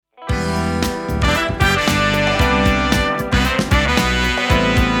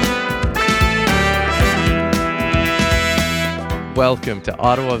Welcome to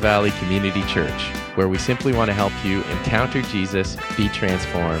Ottawa Valley Community Church, where we simply want to help you encounter Jesus, be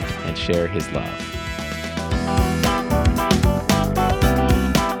transformed, and share his love.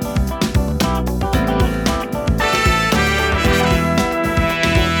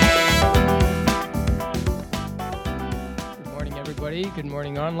 Good morning, everybody. Good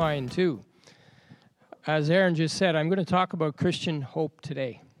morning online, too. As Aaron just said, I'm going to talk about Christian hope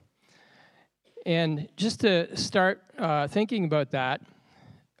today. And just to start thinking about that,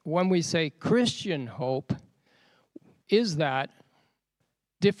 when we say Christian hope, is that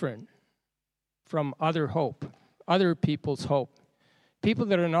different from other hope, other people's hope, people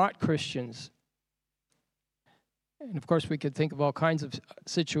that are not Christians? And of course, we could think of all kinds of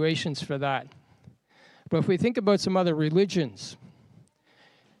situations for that. But if we think about some other religions,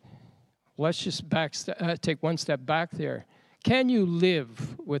 let's just take one step back there. Can you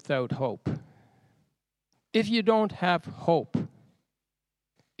live without hope? If you don't have hope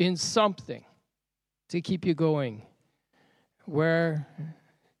in something to keep you going, where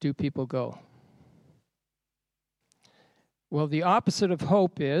do people go? Well, the opposite of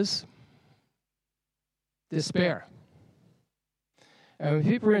hope is despair. And when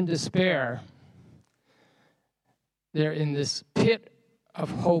people are in despair, they're in this pit of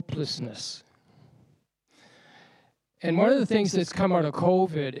hopelessness. And one of the things that's come out of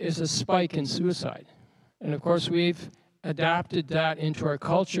COVID is a spike in suicide. And of course, we've adapted that into our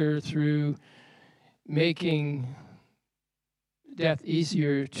culture through making death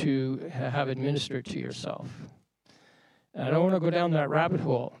easier to have administered to yourself. And I don't want to go down that rabbit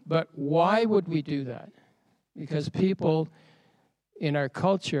hole, but why would we do that? Because people in our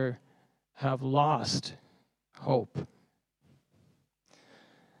culture have lost hope.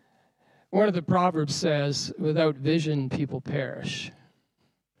 One of the Proverbs says, without vision, people perish.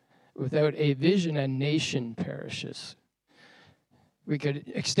 Without a vision, a nation perishes. We could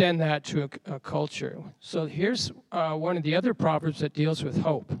extend that to a culture. So here's one of the other Proverbs that deals with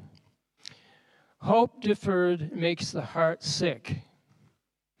hope. Hope deferred makes the heart sick,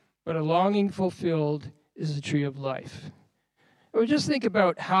 but a longing fulfilled is the tree of life. Well, just think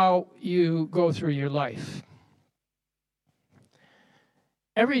about how you go through your life.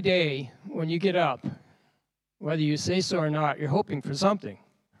 Every day when you get up, whether you say so or not, you're hoping for something.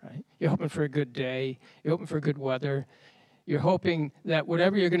 Right? You're hoping for a good day. You're hoping for good weather. You're hoping that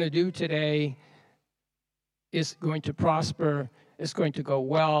whatever you're going to do today is going to prosper, is going to go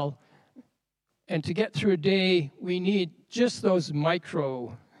well. And to get through a day, we need just those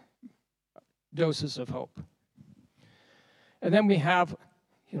micro doses of hope. And then we have,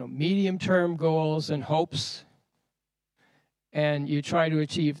 medium-term goals and hopes, and you try to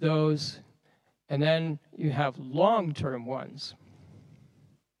achieve those. And then you have long-term ones.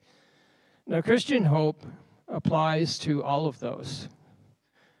 Now, Christian hope applies to all of those.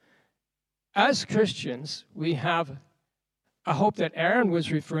 As Christians, we have a hope that Aaron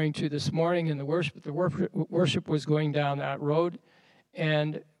was referring to this morning in the worship. The worship was going down that road,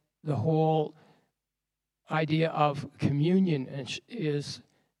 and the whole idea of communion is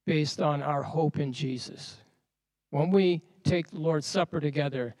based on our hope in Jesus. When we take the Lord's Supper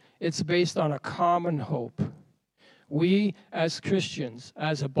together, it's based on a common hope. We, as Christians,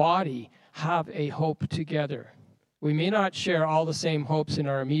 as a body, have a hope together. We may not share all the same hopes in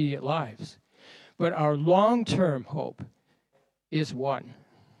our immediate lives, but our long-term hope is one.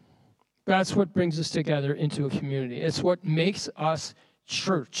 That's what brings us together into a community. It's what makes us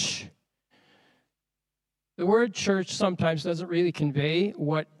church. The word church sometimes doesn't really convey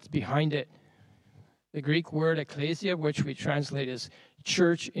what's behind it. The Greek word ecclesia, which we translate as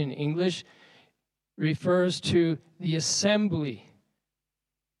church in English, refers to the assembly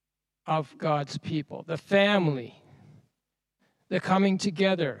of God's people, the family, the coming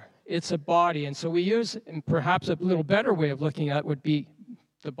together. It's a body. And so we use, and perhaps a little better way of looking at it would be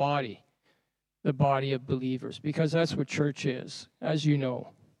the body of believers, because that's what church is, as you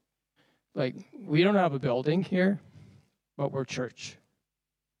know. Like, we don't have a building here, but we're church.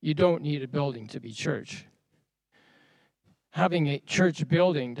 You don't need a building to be church. Having a church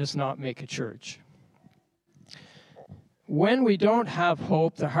building does not make a church. When we don't have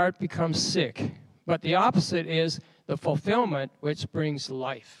hope, the heart becomes sick. But the opposite is the fulfillment, which brings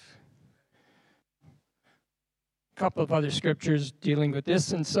life. A couple of other scriptures dealing with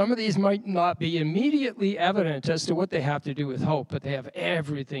this, and some of these might not be immediately evident as to what they have to do with hope, but they have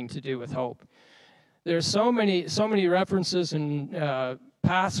everything to do with hope. There's so many references and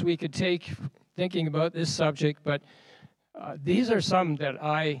paths we could take thinking about this subject, but these are some that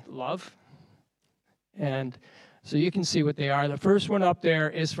I love. And So you can see what they are. The first one up there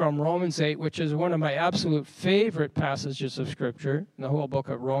is from Romans 8, which is one of my absolute favorite passages of Scripture. The whole book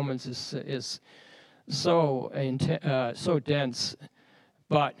of Romans is so dense.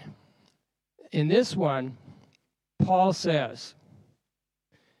 But in this one, Paul says,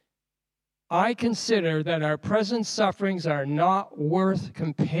 I consider that our present sufferings are not worth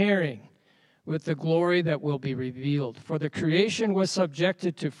comparing with the glory that will be revealed. For the creation was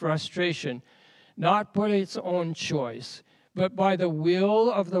subjected to frustration, not by its own choice, but by the will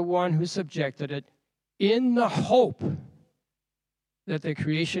of the one who subjected it, in the hope that the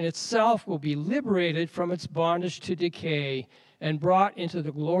creation itself will be liberated from its bondage to decay and brought into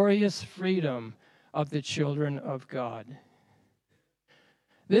the glorious freedom of the children of God.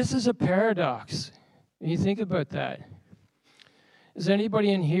 This is a paradox. When you think about that. Has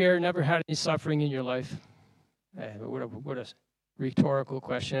anybody in here never had any suffering in your life? What a rhetorical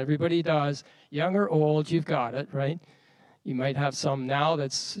question. Everybody does. Young or old, you've got it, right? You might have some now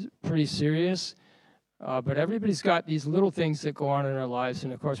that's pretty serious. But everybody's got these little things that go on in our lives.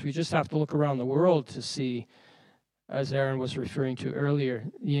 And, of course, we just have to look around the world to see, as Aaron was referring to earlier,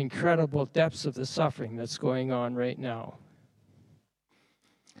 the incredible depths of the suffering that's going on right now.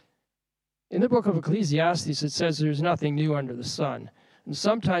 In the book of Ecclesiastes, it says there's nothing new under the sun. And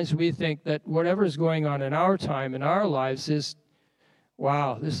sometimes we think that whatever is going on in our time, in our lives, is,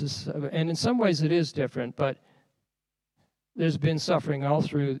 wow, this is, and in some ways it is different, but there's been suffering all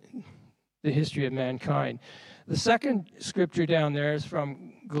through the history of mankind. The second scripture down there is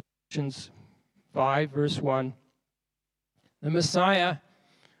from Galatians 5, verse 1. The Messiah,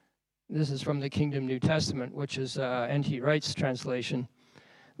 this is from the Kingdom New Testament, which is N.T. Wright's translation.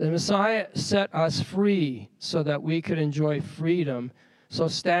 The Messiah set us free so that we could enjoy freedom. So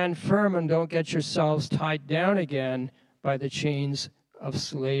stand firm and don't get yourselves tied down again by the chains of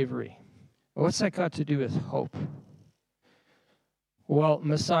slavery. What's that got to do with hope? Well,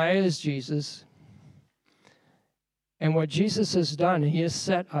 Messiah is Jesus. And what Jesus has done, he has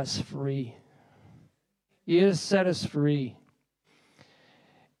set us free. He has set us free.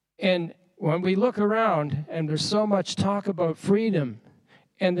 And when we look around, and there's so much talk about freedom,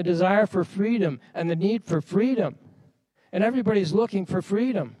 and the desire for freedom, and the need for freedom, and everybody's looking for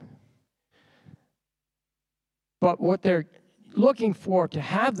freedom. But what they're looking for to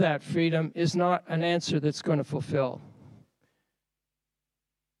have that freedom is not an answer that's going to fulfill.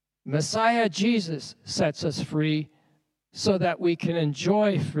 Messiah Jesus sets us free so that we can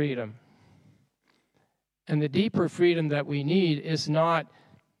enjoy freedom. And the deeper freedom that we need is not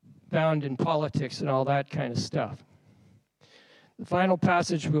found in politics and all that kind of stuff. The final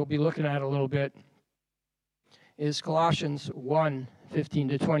passage we'll be looking at a little bit is Colossians 1, 15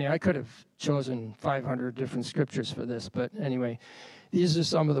 to 20. I could have chosen 500 different scriptures for this, but anyway, these are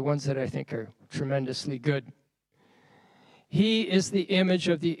some of the ones that I think are tremendously good. He is the image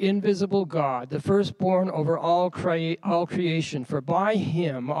of the invisible God, the firstborn over all creation. For by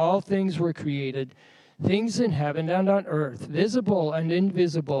him all things were created, things in heaven and on earth, visible and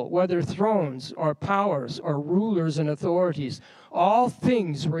invisible, whether thrones or powers or rulers and authorities. All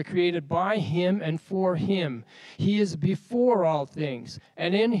things were created by him and for him. He is before all things,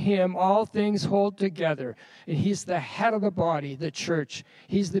 and in him all things hold together. And he's the head of the body, the church.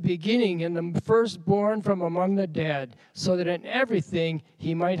 He's the beginning and the firstborn from among the dead, so that in everything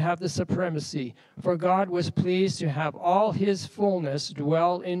he might have the supremacy. For God was pleased to have all his fullness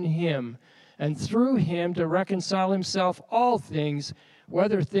dwell in him, and through him to reconcile himself all things,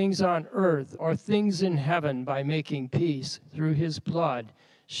 whether things on earth or things in heaven, by making peace through his blood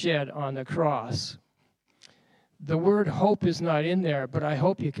shed on the cross. The word hope is not in there, but I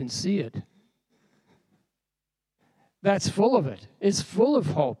hope you can see it. That's full of it. It's full of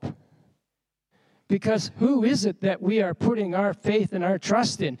hope. Because who is it that we are putting our faith and our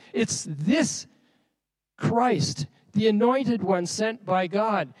trust in? It's this Christ, the anointed one sent by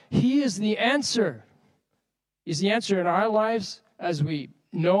God. He is the answer. He's the answer in our lives. As we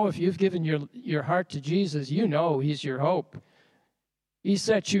know, if you've given your heart to Jesus, you know he's your hope. He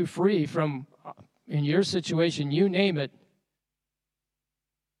set you free from, in your situation, you name it.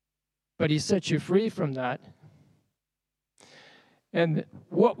 But he set you free from that. And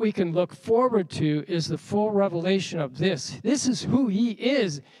what we can look forward to is the full revelation of this. This is who he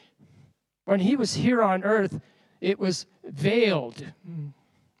is. When he was here on earth, it was veiled.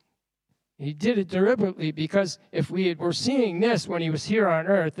 He did it deliberately, because if we were seeing this when he was here on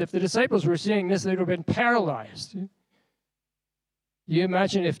earth, if the disciples were seeing this, they would have been paralyzed. You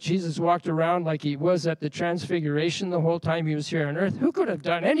imagine if Jesus walked around like he was at the Transfiguration the whole time he was here on earth? Who could have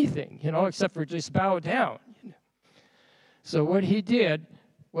done anything, except for just bow down? So what he did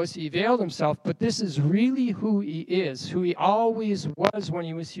was he veiled himself, but this is really who he is, who he always was when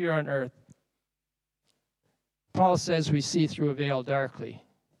he was here on earth. Paul says we see through a veil darkly.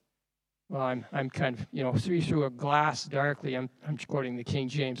 Well, I'm kind of, see through a glass darkly. I'm quoting the King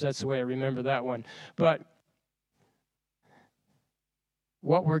James. That's the way I remember that one. But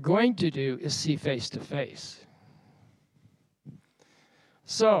what we're going to do is see face to face.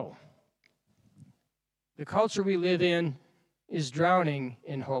 So, the culture we live in is drowning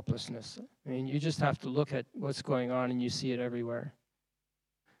in hopelessness. I mean, you just have to look at what's going on and you see it everywhere.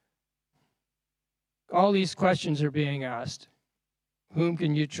 All these questions are being asked. Whom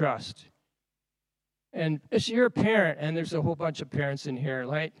can you trust? And if you're a parent, and there's a whole bunch of parents in here,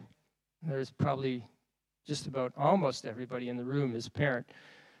 right? There's probably just about almost everybody in the room is a parent.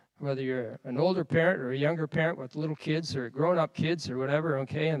 Whether you're an older parent or a younger parent with little kids or grown-up kids or whatever,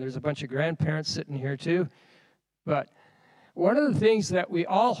 okay? And there's a bunch of grandparents sitting here too. But one of the things that we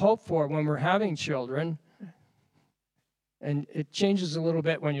all hope for when we're having children, and it changes a little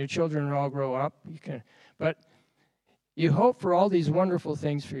bit when your children all grow up, but you hope for all these wonderful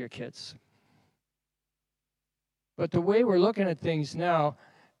things for your kids. But the way we're looking at things now,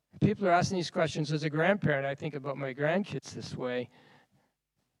 people are asking these questions. As a grandparent, I think about my grandkids this way.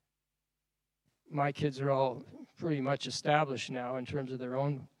 My kids are all pretty much established now in terms of their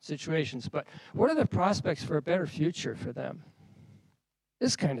own situations. But what are the prospects for a better future for them?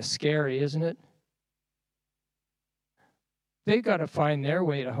 It's kind of scary, isn't it? They've got to find their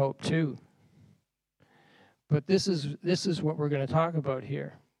way to hope too. But this is what we're going to talk about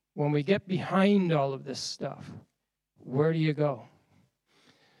here. When we get behind all of this stuff, where do you go?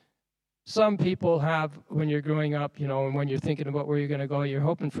 Some people have, when you're growing up, and when you're thinking about where you're going to go, you're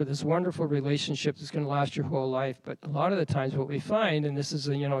hoping for this wonderful relationship that's going to last your whole life. But a lot of the times what we find, and this is,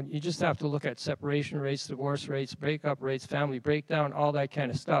 you just have to look at separation rates, divorce rates, breakup rates, family breakdown, all that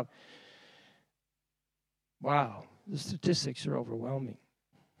kind of stuff. Wow, the statistics are overwhelming.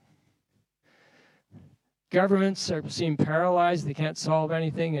 Governments seem paralyzed. They can't solve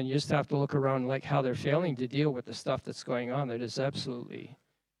anything, and you just have to look around like how they're failing to deal with the stuff that's going on. That is absolutely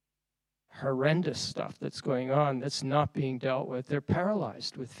horrendous stuff that's going on that's not being dealt with. They're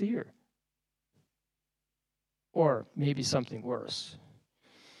paralyzed with fear. Or maybe something worse.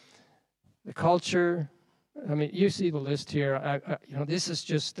 The culture, I mean, you see the list here. This is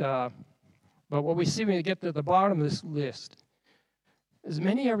just, but what we see when you get to the bottom of this list is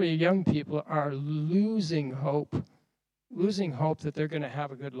many of our young people are losing hope that they're going to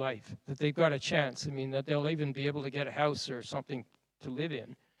have a good life, that they've got a chance. I mean, that they'll even be able to get a house or something to live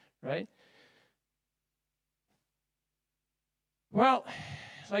in, right? Well,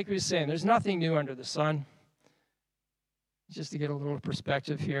 like we were saying, there's nothing new under the sun. Just to get a little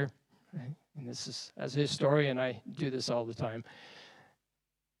perspective here, right? And this is, as a historian, I do this all the time.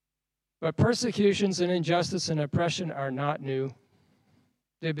 But persecutions and injustice and oppression are not new.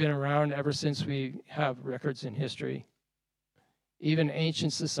 They've been around ever since we have records in history. Even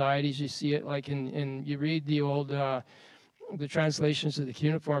ancient societies, you see it like you read the old, the translations of the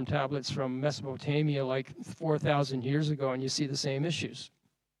cuneiform tablets from Mesopotamia like 4,000 years ago, and you see the same issues.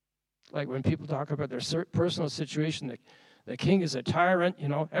 Like when people talk about their personal situation, the king is a tyrant,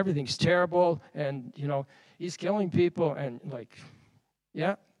 everything's terrible, and, he's killing people, and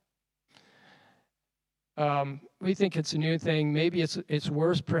yeah. We think it's a new thing. Maybe it's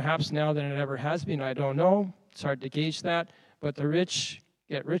worse perhaps now than it ever has been. I don't know. It's hard to gauge that. But the rich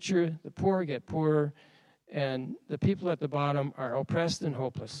get richer, the poor get poorer, and the people at the bottom are oppressed and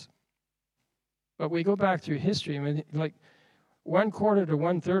hopeless. But we go back through history. I mean, like 1/4 to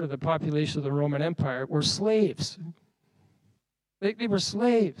 1/3 of the population of the Roman Empire were slaves. They were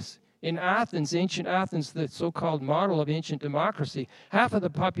slaves. In Athens, ancient Athens, the so-called model of ancient democracy, half of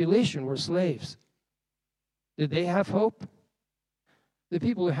the population were slaves. Did they have hope? The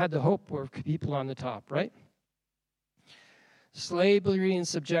people who had the hope were people on the top, right? Slavery and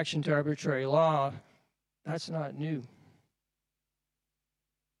subjection to arbitrary law, that's not new.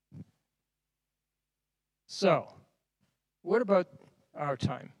 So, what about our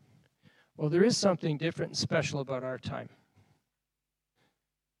time? Well, there is something different and special about our time.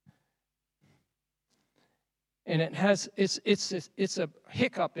 And it's a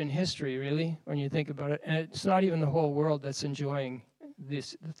hiccup in history, really, when you think about it. And it's not even the whole world that's enjoying the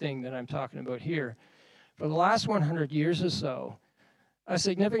thing that I'm talking about here. For the last 100 years or so, a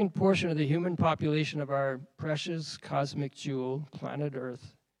significant portion of the human population of our precious cosmic jewel, planet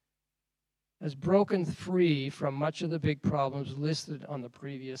Earth, has broken free from much of the big problems listed on the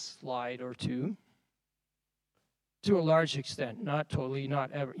previous slide or two. To a large extent, not totally,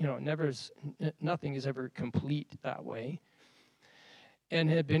 not ever, nothing is ever complete that way. and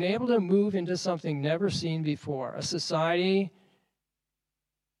had been able to move into something never seen before, a society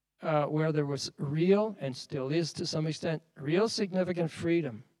where there was real, and still is to some extent, real significant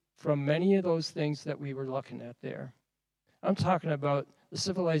freedom from many of those things that we were looking at there. I'm talking about the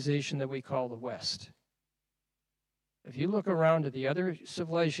civilization that we call the West. If you look around at the other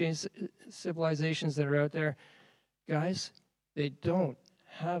civilizations that are out there, guys, they don't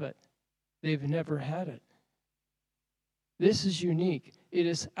have it. They've never had it. This is unique. It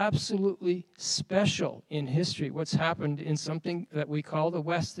is absolutely special in history, what's happened in something that we call the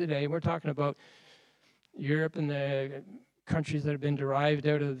West today. We're talking about Europe and the countries that have been derived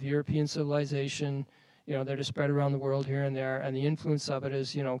out of European civilization, that are spread around the world here and there, and the influence of it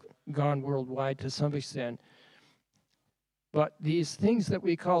is, gone worldwide to some extent. But these things that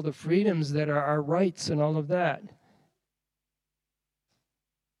we call the freedoms that are our rights and all of that,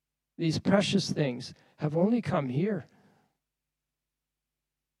 these precious things have only come here.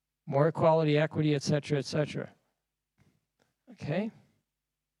 More equality, equity, etc., etc. Okay?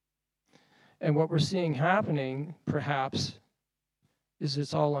 And what we're seeing happening, perhaps, is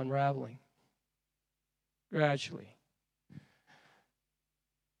it's all unraveling gradually.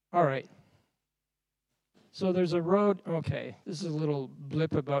 All right. So there's a road. Okay, this is a little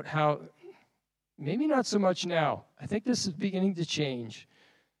blip about how, maybe not so much now. I think this is beginning to change.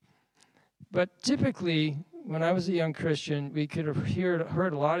 But typically, when I was a young Christian, we could have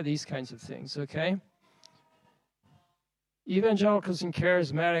heard a lot of these kinds of things, okay? Evangelicals and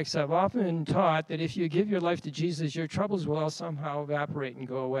charismatics have often been taught that if you give your life to Jesus, your troubles will all somehow evaporate and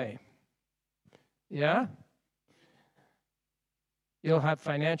go away. Yeah? You'll have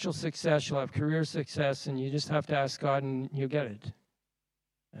financial success, you'll have career success, and you just have to ask God and you'll get it.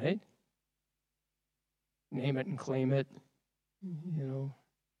 Right? Name it and claim it,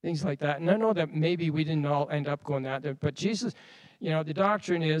 things like that. And I know that maybe we didn't all end up going that, but Jesus, the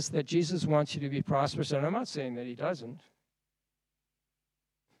doctrine is that Jesus wants you to be prosperous, and I'm not saying that he doesn't.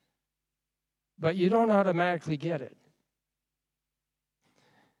 But you don't automatically get it.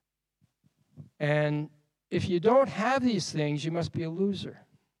 And if you don't have these things, you must be a loser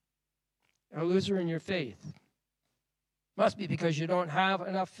in your faith. Must be because you don't have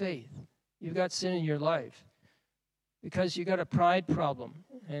enough faith. You've got sin in your life. Because you got a pride problem,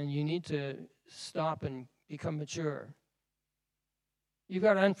 and you need to stop and become mature. You've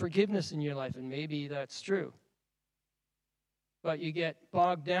got unforgiveness in your life, and maybe that's true. But you get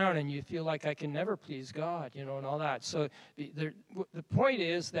bogged down, and you feel like I can never please God, and all that. So the point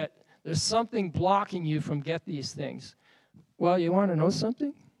is that there's something blocking you from get these things. Well, you want to know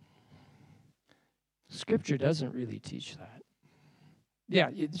something? Scripture doesn't really teach that. Yeah,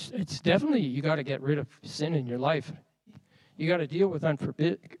 it's definitely, you got to get rid of sin in your life. You got to deal with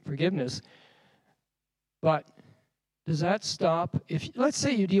unforgiveness. But does that stop? Let's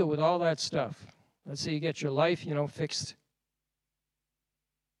say you deal with all that stuff. Let's say you get your life, fixed.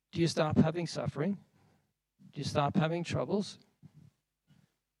 Do you stop having suffering? Do you stop having troubles?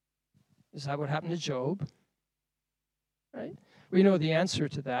 Is that what happened to Job? Right? We know the answer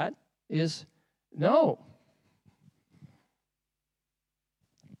to that is no.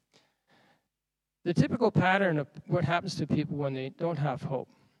 The typical pattern of what happens to people when they don't have hope.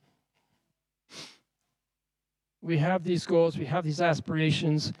 We have these goals, we have these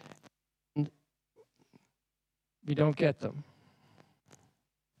aspirations, and we don't get them.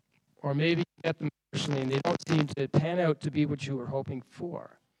 Or maybe you get them personally and they don't seem to pan out to be what you were hoping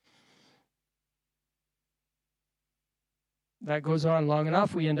for. That goes on long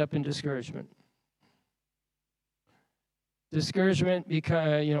enough, we end up in discouragement. Discouragement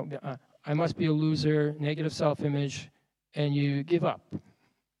because, I must be a loser, negative self-image, and you give up.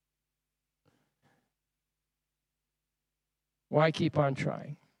 Why keep on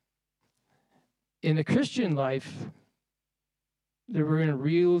trying? In the Christian life, we're in a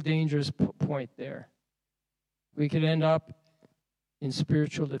real dangerous point there. We could end up in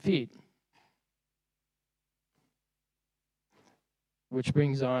spiritual defeat, which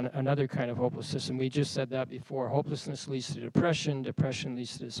brings on another kind of hopelessness. And we just said that before. Hopelessness leads to depression. Depression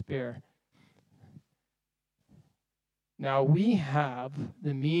leads to despair. Now, we have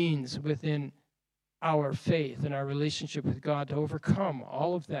the means within our faith and our relationship with God to overcome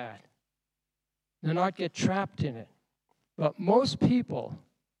all of that, to not get trapped in it. But most people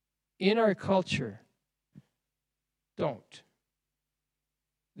in our culture don't.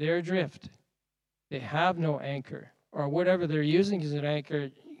 They're adrift. They have no anchor, or whatever they're using as an anchor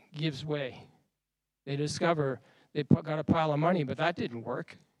gives way. They discover they got a pile of money, but that didn't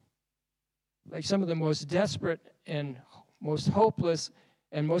work. Like some of the most desperate and most hopeless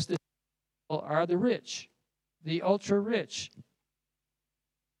and most are the rich, the ultra rich.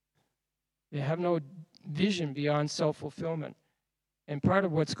 They have no vision beyond self-fulfillment. And part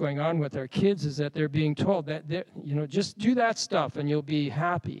of what's going on with our kids is that they're being told that, just do that stuff and you'll be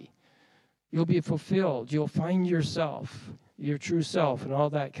happy. You'll be fulfilled. You'll find yourself, your true self, and all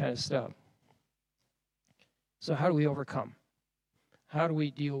that kind of stuff. So how do we overcome? How do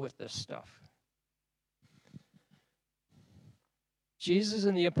we deal with this stuff? Jesus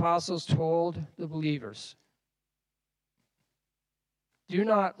and the apostles told the believers, do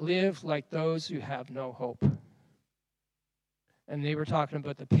not live like those who have no hope. And they were talking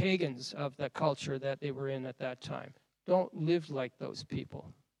about the pagans of the culture that they were in at that time. Don't live like those people.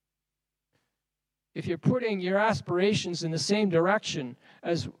 If you're putting your aspirations in the same direction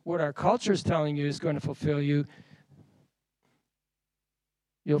as what our culture is telling you is going to fulfill you,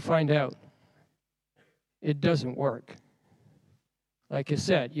 you'll find out it doesn't work. Like I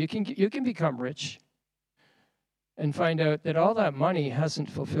said, you can become rich and find out that all that money hasn't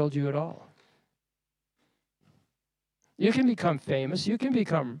fulfilled you at all. You can become famous. You can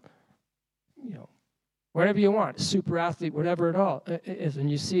become, whatever you want, super athlete, whatever it all is. And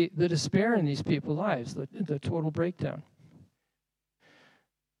you see the despair in these people's lives, the total breakdown.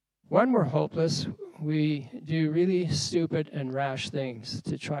 When we're hopeless, we do really stupid and rash things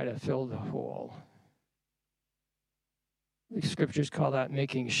to try to fill the hole. The scriptures call that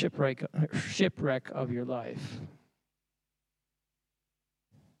making shipwreck of your life.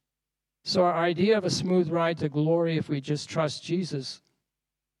 So our idea of a smooth ride to glory, if we just trust Jesus,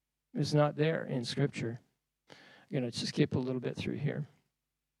 is not there in Scripture. I'm going to just skip a little bit through here.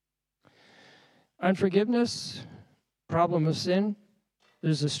 Unforgiveness, problem of sin,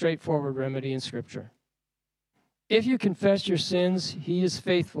 there's a straightforward remedy in Scripture. If you confess your sins, he is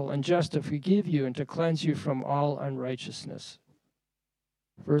faithful and just to forgive you and to cleanse you from all unrighteousness.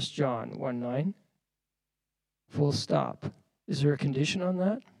 1 John 1:9. Full stop. Is there a condition on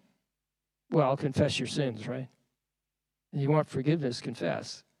that? Well, confess your sins, right? You want forgiveness,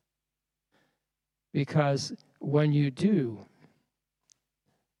 confess. Because when you do,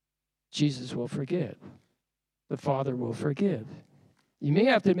 Jesus will forgive. The Father will forgive. You may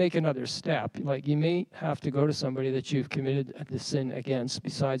have to make another step. Like you may have to go to somebody that you've committed the sin against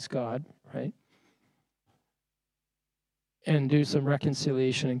besides God, right? And do some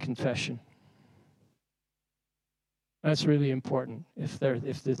reconciliation and confession. That's really important if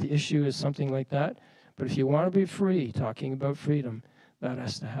the issue is something like that. But if you want to be free, talking about freedom, that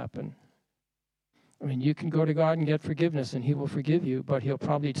has to happen. I mean, you can go to God and get forgiveness, and he will forgive you, but he'll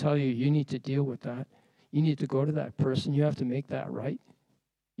probably tell you, you need to deal with that. You need to go to that person. You have to make that right.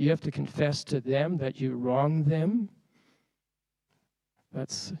 You have to confess to them that you wronged them.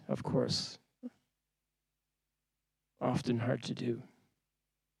 That's, of course, often hard to do.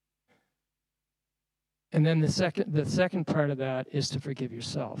 And then the second part of that is to forgive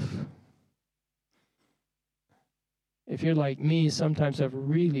yourself. If you're like me, sometimes I have a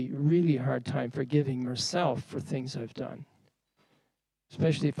really, really hard time forgiving myself for things I've done.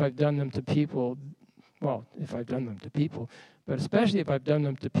 Especially if I've done them to people, but especially if I've done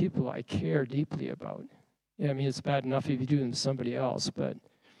them to people I care deeply about. Yeah, I mean, it's bad enough if you do them to somebody else, but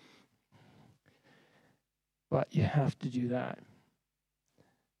you have to do that.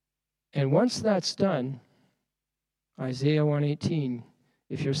 And once that's done, Isaiah 1:18,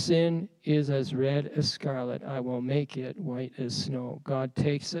 if your sin is as red as scarlet, I will make it white as snow. God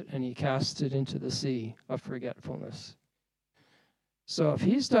takes it and he casts it into the sea of forgetfulness. So if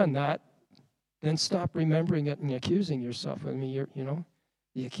he's done that, then stop remembering it and accusing yourself. I mean,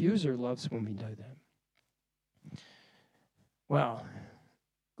 the accuser loves when we do that. Well,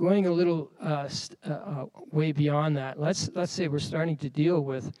 going a little way beyond that, let's say we're starting to deal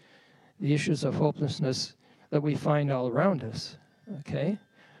with the issues of hopelessness that we find all around us, okay?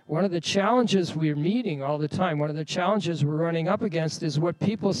 One of the challenges we're meeting all the time, one of the challenges we're running up against is what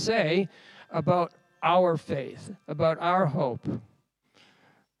people say about our faith, about our hope.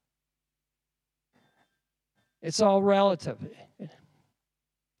 It's all relative.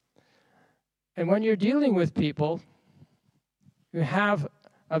 And when you're dealing with people who have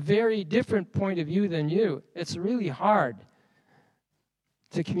a very different point of view than you, it's really hard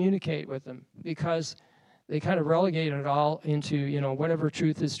to communicate with them because they kind of relegate it all into, whatever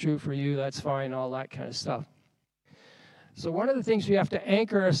truth is true for you, that's fine, all that kind of stuff. So one of the things we have to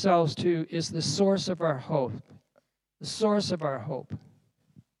anchor ourselves to is the source of our hope. The source of our hope.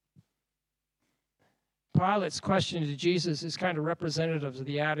 Pilate's question to Jesus is kind of representative of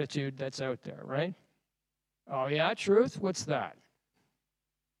the attitude that's out there, right? Oh yeah, truth? What's that?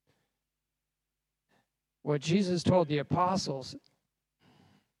 What Jesus told the apostles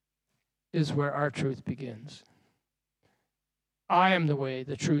is where our truth begins. I am the way,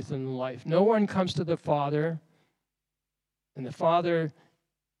 the truth, and the life. No one comes to the Father, and the Father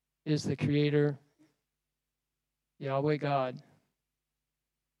is the Creator, Yahweh God,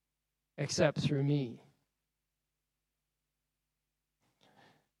 except through me.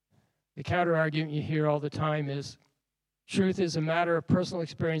 The counter-argument you hear all the time is, truth is a matter of personal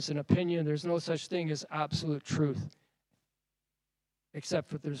experience and opinion. There's no such thing as absolute truth, except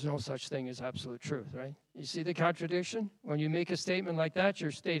that there's no such thing as absolute truth, right? You see the contradiction? When you make a statement like that,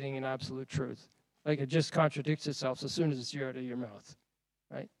 you're stating an absolute truth. Like it just contradicts itself as soon as it's out of your mouth,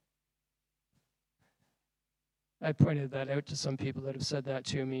 right? I pointed that out to some people that have said that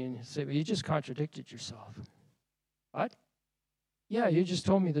to me and say, well, you just contradicted yourself. What? Yeah, you just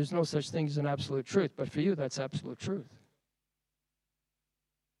told me there's no such thing as an absolute truth, but for you, that's absolute truth.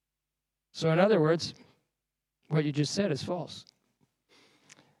 So in other words, what you just said is false.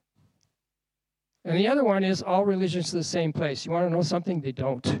 And the other one is all religions to the same place. You want to know something? They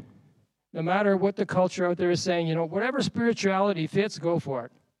don't. No matter what the culture out there is saying, you know, whatever spirituality fits, go for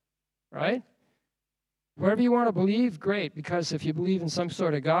it, right? Whatever you want to believe, great, because if you believe in some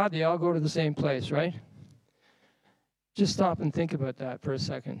sort of God, they all go to the same place, right? Just stop and think about that for a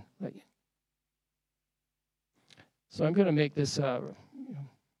second. So I'm going to make this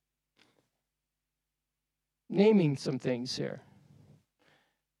naming some things here.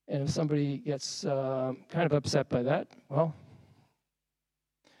 And if somebody gets kind of upset by that, well.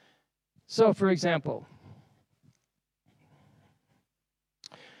 So, for example,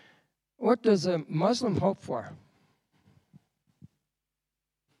 what does a Muslim hope for?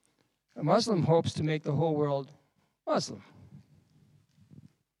 A Muslim hopes to make the whole world Muslim.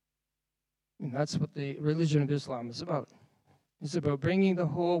 And that's what the religion of Islam is about. It's about bringing the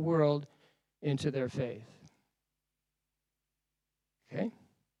whole world into their faith. Okay?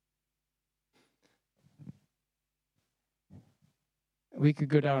 We could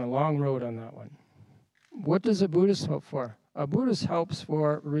go down a long road on that one. What does a Buddhist hope for? A Buddhist hopes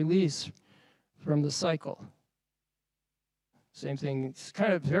for release from the cycle. Same thing, it's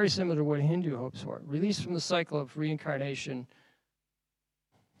kind of very similar to what a Hindu hopes for. Release from the cycle of reincarnation.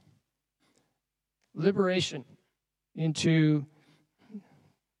 Liberation into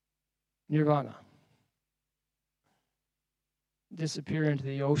nirvana. Disappear into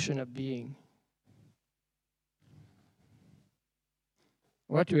the ocean of being.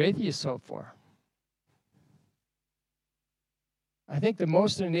 What do atheists hope for? I think the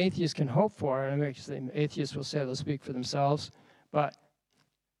most an atheist can hope for, and atheists will say they'll speak for themselves, but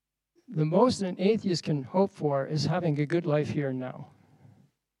the most an atheist can hope for is having a good life here and now.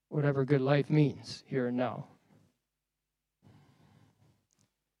 Whatever good life means, here and now.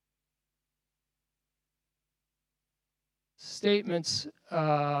 Statements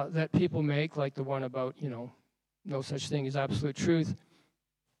that people make, like the one about, you know, no such thing as absolute truth.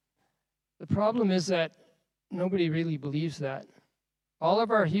 The problem is that nobody really believes that. All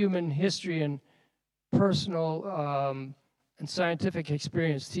of our human history and personal and scientific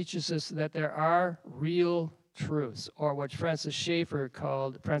experience teaches us that there are real truths, or what Francis Schaeffer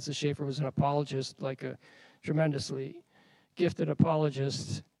called, Francis Schaeffer was an apologist, like a tremendously gifted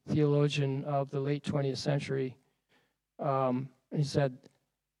apologist, theologian of the late 20th century. He said,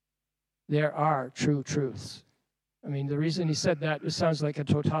 there are true truths. I mean, the reason he said that, it sounds like a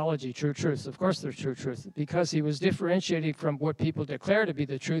tautology, true truths. Of course they're true truths, because he was differentiating from what people declare to be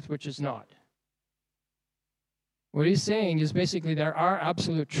the truth, which is not. What he's saying is basically there are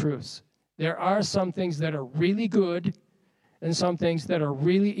absolute truths. There are some things that are really good and some things that are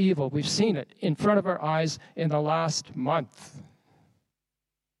really evil. We've seen it in front of our eyes in the last month.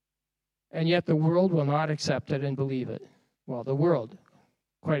 And yet the world will not accept it and believe it. Well, the world,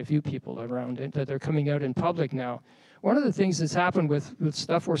 quite a few people around it, that are coming out in public now. One of the things that's happened with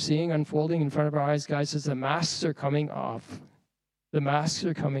stuff we're seeing unfolding in front of our eyes, guys, is the masks are coming off. The masks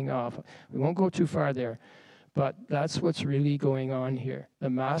are coming off. We won't go too far there, but that's what's really going on here. The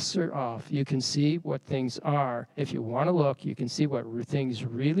masks are off. You can see what things are. If you want to look, you can see what things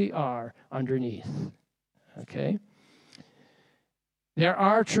really are underneath. Okay? There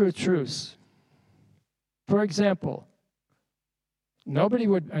are true truths. For example, nobody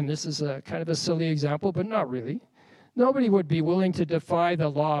would, and this is a kind of a silly example, but not really, nobody would be willing to defy the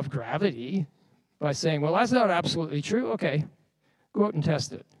law of gravity by saying, well, that's not absolutely true. Okay, go out and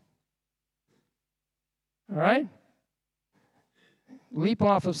test it. All right? Leap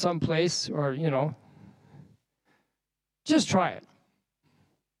off of some place or, you know, just try it.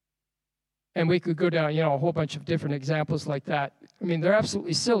 And we could go down, you know, a whole bunch of different examples like that. I mean, they're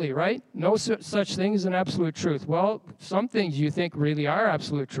absolutely silly, right? No such thing as an absolute truth. Well, some things you think really are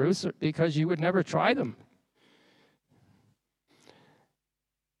absolute truths because you would never try them.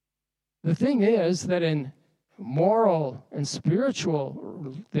 The thing is that in moral and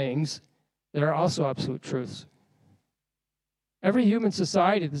spiritual things, there are also absolute truths. Every human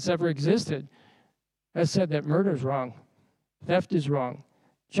society that's ever existed has said that murder is wrong, theft is wrong,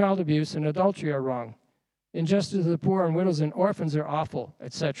 child abuse and adultery are wrong, injustice to the poor and widows and orphans are awful,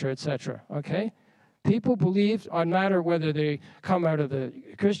 etc., etc., okay? People believe, no matter whether they come out of the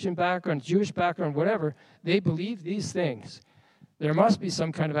Christian background, Jewish background, whatever, they believe these things. There must be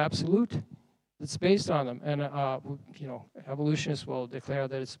some kind of absolute that's based on them. And, evolutionists will declare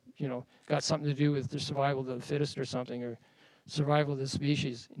that it's, got something to do with the survival of the fittest or something, or survival of the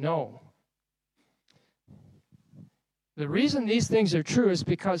species. No. The reason these things are true is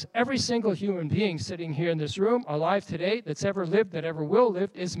because every single human being sitting here in this room, alive today, that's ever lived, that ever will live,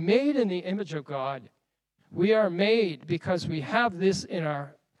 is made in the image of God. We are made because we have this in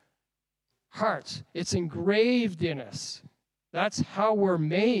our hearts. It's engraved in us. That's how we're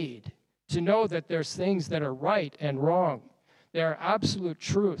made, to know that there's things that are right and wrong. There are absolute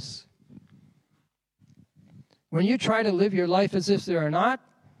truths. When you try to live your life as if there are not,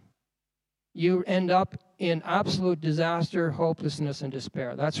 you end up in absolute disaster, hopelessness, and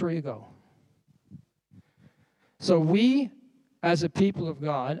despair. That's where you go. So we, as a people of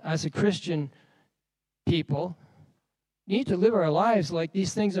God, as a Christian people, need to live our lives like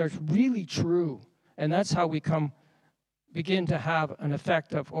these things are really true. And that's how we begin to have an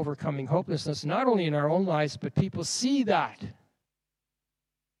effect of overcoming hopelessness, not only in our own lives, but people see that.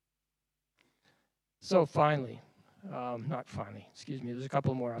 So finally, there's a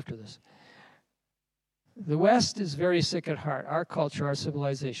couple more after this. The West is very sick at heart, our culture, our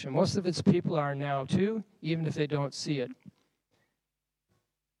civilization. Most of its people are now too, even if they don't see it.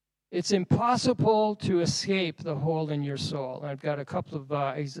 It's impossible to escape the hole in your soul. I've got a couple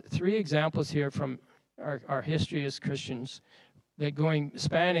of, 3 examples here from our history as Christians,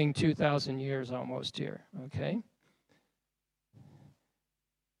 spanning 2,000 years almost here, okay?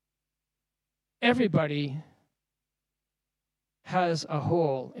 Everybody has a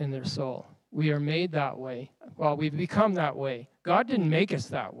hole in their soul. We are made that way. Well, we've become that way. God didn't make us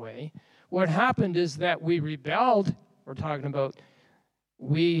that way. What happened is that we rebelled. We're talking about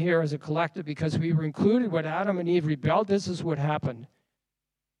we here as a collective, because we were included when Adam and Eve rebelled. This is what happened.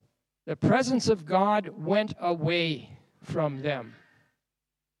 The presence of God went away from them.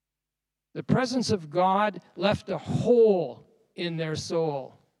 The presence of God left a hole in their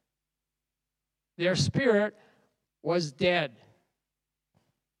soul. Their spirit was dead.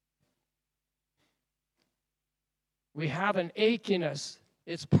 We have an ache in us.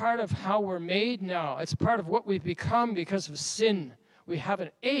 It's part of how we're made now. It's part of what we've become because of sin. We have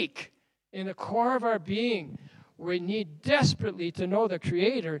an ache in the core of our being. We need desperately to know the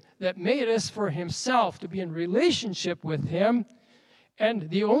Creator that made us for Himself, to be in relationship with Him. And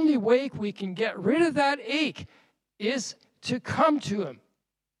the only way we can get rid of that ache is to come to Him.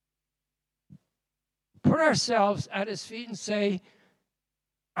 Put ourselves at His feet and say,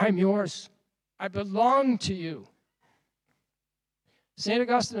 I'm yours. I belong to you. St.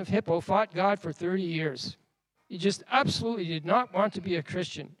 Augustine of Hippo fought God for 30 years. He just absolutely did not want to be a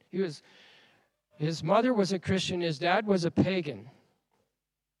Christian. His mother was a Christian, his dad was a pagan.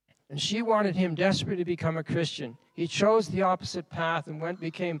 And she wanted him desperately to become a Christian. He chose the opposite path and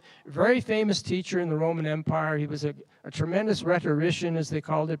became a very famous teacher in the Roman Empire. He was a tremendous rhetorician, as they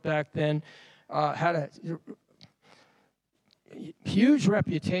called it back then. Had a huge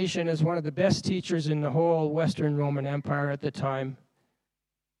reputation as one of the best teachers in the whole Western Roman Empire at the time.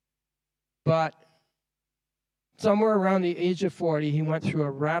 But somewhere around the age of 40, he went through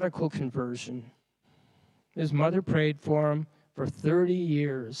a radical conversion. His mother prayed for him for 30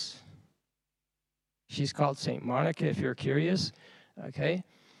 years. She's called St. Monica, if you're curious, okay?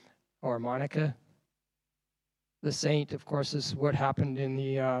 Or Monica. The saint, of course, is what happened in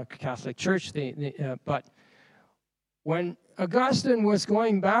the Catholic Church. But when Augustine was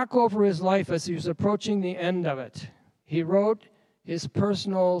going back over his life as he was approaching the end of it, he wrote his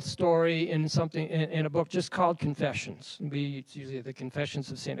personal story in a book just called Confessions. It's usually the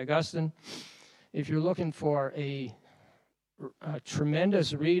Confessions of St. Augustine. If you're looking for a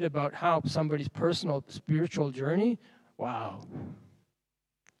tremendous read about how somebody's personal spiritual journey, wow.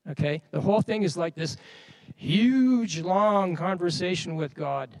 Okay? The whole thing is like this huge, long conversation with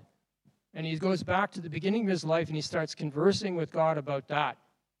God. And he goes back to the beginning of his life and he starts conversing with God about that.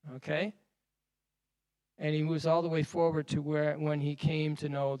 Okay? And he moves all the way forward to when he came to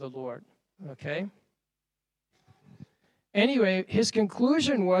know the Lord. Okay? Anyway, his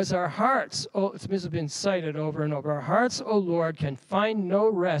conclusion was our hearts, this has been cited over and over, our hearts, O Lord, can find no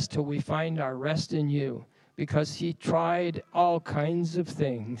rest till we find our rest in you. Because he tried all kinds of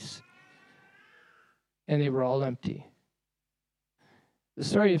things. and they were all empty. The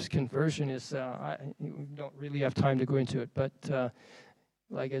story of his conversion is, we don't really have time to go into it, but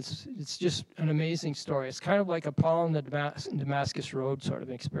it's just an amazing story. It's kind of like a Paul on the Damascus Road sort of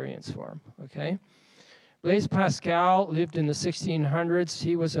experience for him, okay? Blaise Pascal lived in the 1600s.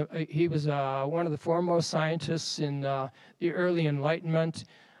 He was one of the foremost scientists in the early Enlightenment.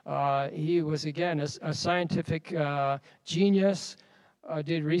 He was, again, a scientific genius,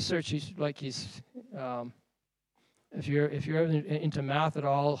 did research. If you're ever into math at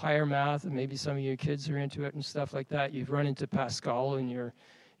all, higher math, and maybe some of your kids are into it and stuff like that, you've run into Pascal in your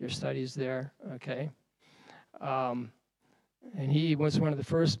studies there, okay? And he was one of the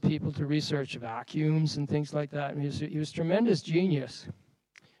first people to research vacuums and things like that. And he was a tremendous genius,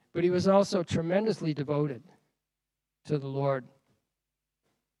 but he was also tremendously devoted to the Lord.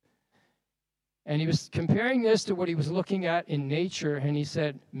 And he was comparing this to what he was looking at in nature, and he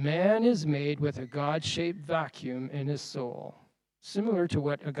said, man is made with a God-shaped vacuum in his soul. Similar to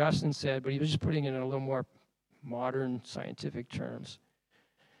what Augustine said, but he was just putting it in a little more modern scientific terms.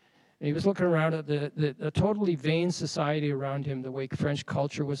 And he was looking around at the totally vain society around him, the way French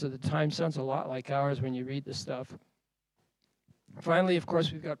culture was at the time. Sounds a lot like ours when you read the stuff. Finally, of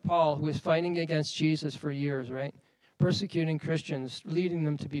course, we've got Paul, who was fighting against Jesus for years, right? Persecuting Christians, leading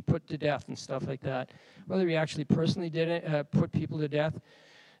them to be put to death and stuff like that. Whether he actually personally did it, put people to death,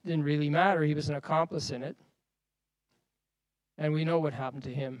 didn't really matter. He was an accomplice in it. And we know what happened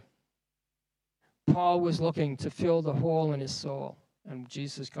to him. Paul was looking to fill the hole in his soul, and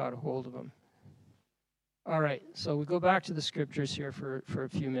Jesus got a hold of him. All right, so we go back to the scriptures here for a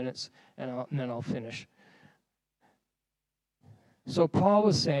few minutes, and then I'll finish. So Paul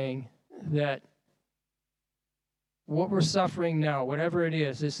was saying that what we're suffering now, whatever it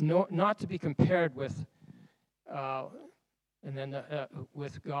is not to be compared with,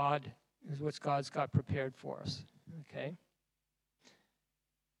 with God, is what God's got prepared for us. Okay.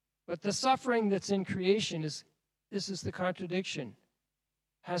 But the suffering that's in creation this is the contradiction,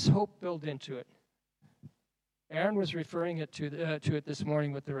 has hope built into it. Aaron was referring to it this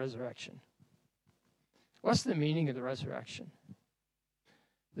morning with the resurrection. What's the meaning of the resurrection?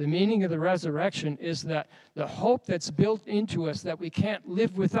 The meaning of the resurrection is that the hope that's built into us that we can't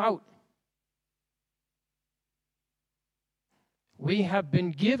live without. We have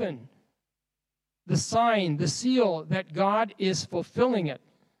been given the sign, the seal, that God is fulfilling it,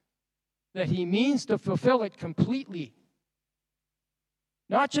 that he means to fulfill it completely.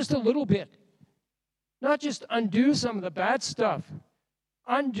 Not just a little bit. Not just undo some of the bad stuff.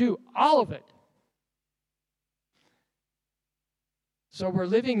 Undo all of it. So we're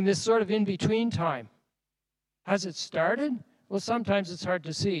living this sort of in-between time. Has it started? Well, sometimes it's hard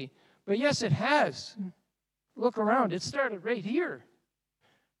to see. But yes, it has. Look around. It started right here.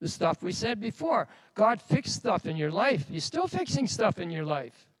 The stuff we said before. God fixed stuff in your life. He's still fixing stuff in your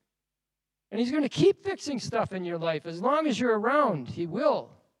life. And he's going to keep fixing stuff in your life. As long as you're around, he will.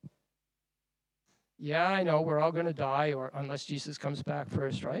 Yeah, I know we're all going to die, or unless Jesus comes back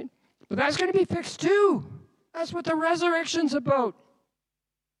first, right? But that's going to be fixed too. That's what the resurrection's about.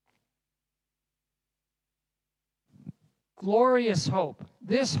 Glorious hope.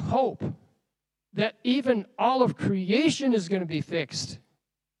 This hope that even all of creation is going to be fixed.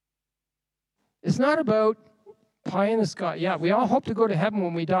 It's not about pie in the sky. Yeah, we all hope to go to heaven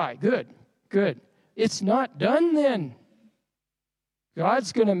when we die. Good, good. It's not done then.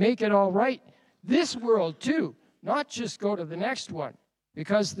 God's going to make it all right. This world too, not just go to the next one,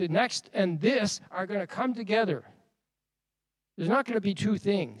 because the next and this are going to come together. There's not going to be two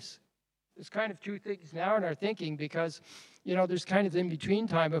things. There's kind of two things now in our thinking because, there's kind of in-between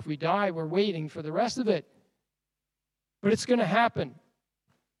time. If we die, we're waiting for the rest of it. But it's going to happen.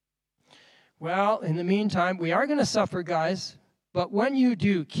 Well, in the meantime, we are going to suffer, guys. But when you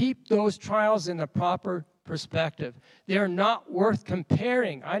do, keep those trials in the proper perspective. They're not worth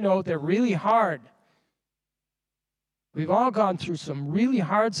comparing. I know they're really hard. We've all gone through some really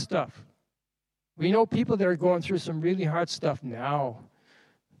hard stuff. We know people that are going through some really hard stuff now.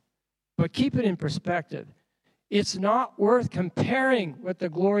 But keep it in perspective. It's not worth comparing with the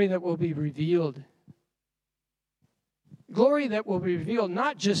glory that will be revealed. Glory that will be revealed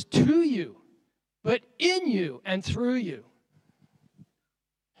not just to you, but in you and through you.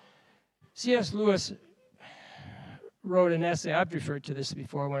 C.S. Lewis wrote an essay. I've referred to this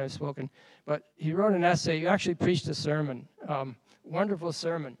before when I've spoken, but he wrote an essay. He actually preached a sermon, wonderful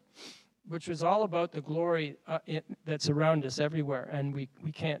sermon, which was all about the glory that's around us everywhere, and we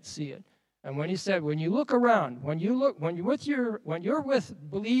can't see it. And when he said, when you look around, when you're with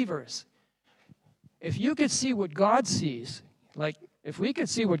believers, if you could see what God sees, like If we could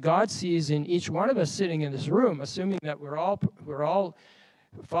see what God sees in each one of us sitting in this room, assuming that we're all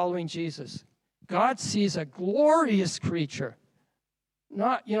following Jesus, God sees a glorious creature.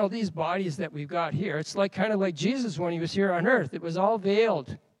 Not, these bodies that we've got here. It's kind of like Jesus when he was here on earth. It was all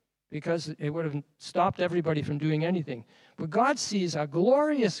veiled because it would have stopped everybody from doing anything. But God sees a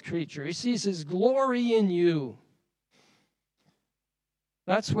glorious creature. He sees his glory in you.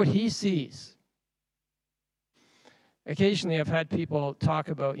 That's what he sees. Occasionally I've had people talk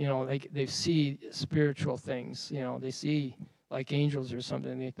about, they see spiritual things, they see like angels or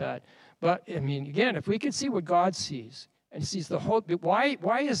something like that. But, again, if we could see what God sees, and sees the whole,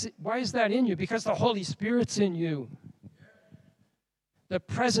 why is that in you? Because the Holy Spirit's in you. The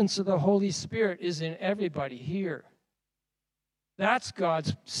presence of the Holy Spirit is in everybody here. That's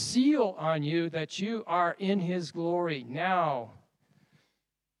God's seal on you, that you are in his glory now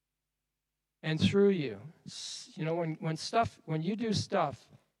and through you. When you do stuff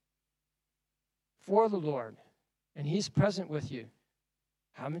for the Lord and he's present with you,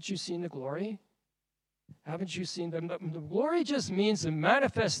 haven't you seen the glory? Haven't you seen them? The glory just means the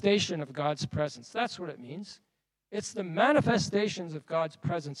manifestation of God's presence. That's what it means. It's the manifestations of God's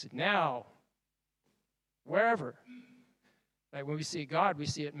presence now, wherever. Like when we see God, we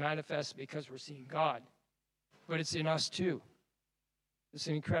see it manifest because we're seeing God. But it's in us too. It's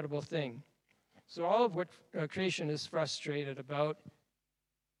an incredible thing. So all of what creation is frustrated about,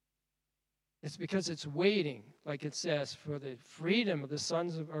 it's because it's waiting, like it says, for the freedom of the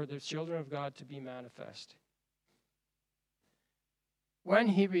sons of, or the children of God to be manifest. When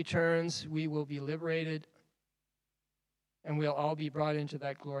he returns, we will be liberated, and we'll all be brought into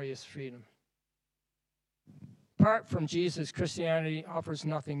that glorious freedom. Apart from Jesus, Christianity offers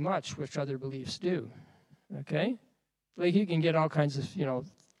nothing much, which other beliefs do. Okay? Like you can get all kinds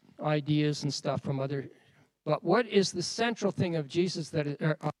of, ideas and stuff from other, but what is the central thing of Jesus that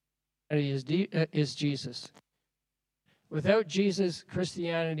is Jesus? Without Jesus,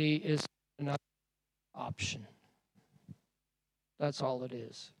 Christianity is another option. That's all it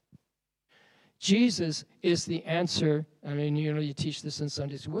is. Jesus is the answer. You teach this in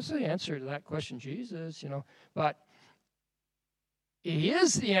Sunday school. What's the answer to that question? Jesus, But he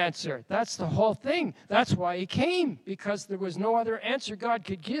is the answer. That's the whole thing. That's why he came, because there was no other answer God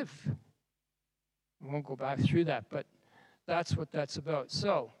could give. I won't go back through that, but that's what that's about.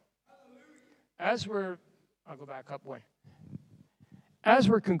 So, I'll go back up one. As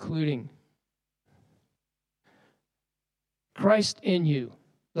we're concluding, Christ in you,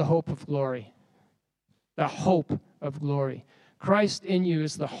 the hope of glory. The hope of glory. Christ in you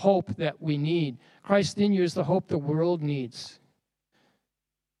is the hope that we need. Christ in you is the hope the world needs.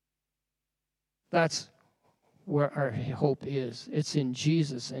 That's where our hope is. It's in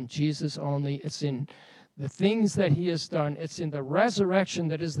Jesus and Jesus only. It's in the things that he has done. It's in the resurrection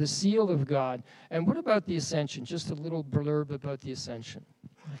that is the seal of God. And what about the ascension? Just a little blurb about the ascension.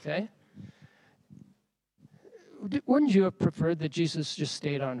 Okay? Wouldn't you have preferred that Jesus just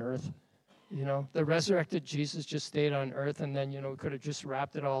stayed on earth? The resurrected Jesus just stayed on earth, and then, we could have just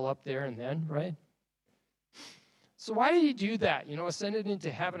wrapped it all up there and then, right? So why did he do that? Ascended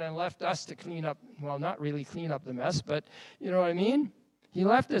into heaven and left us to clean up, well, not really clean up the mess, but you know what I mean? He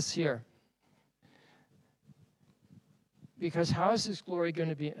left us here. Because how is his glory going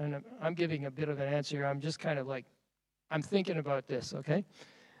to be? And I'm giving a bit of an answer here. I'm just kind of I'm thinking about this, okay?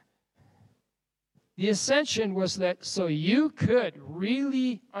 The ascension was that so you could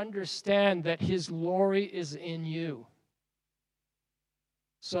really understand that his glory is in you.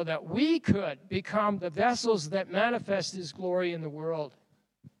 So that we could become the vessels that manifest his glory in the world.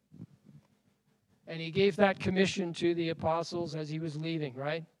 And he gave that commission to the apostles as he was leaving,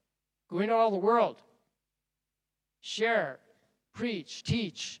 right? Go into all the world. Share, preach,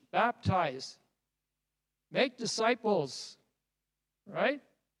 teach, baptize, make disciples, right?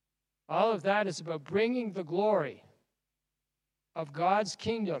 All of that is about bringing the glory of God's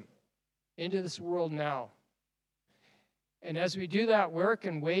kingdom into this world now. And as we do that work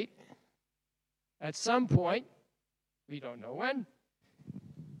and wait, at some point, we don't know when,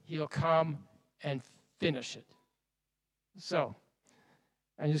 he'll come and finish it. So,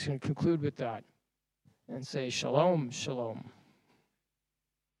 I'm just going to conclude with that and say shalom, shalom.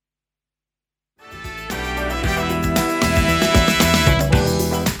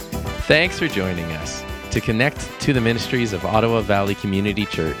 Thanks for joining us. To connect to the ministries of Ottawa Valley Community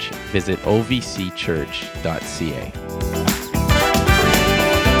Church, visit ovcchurch.ca.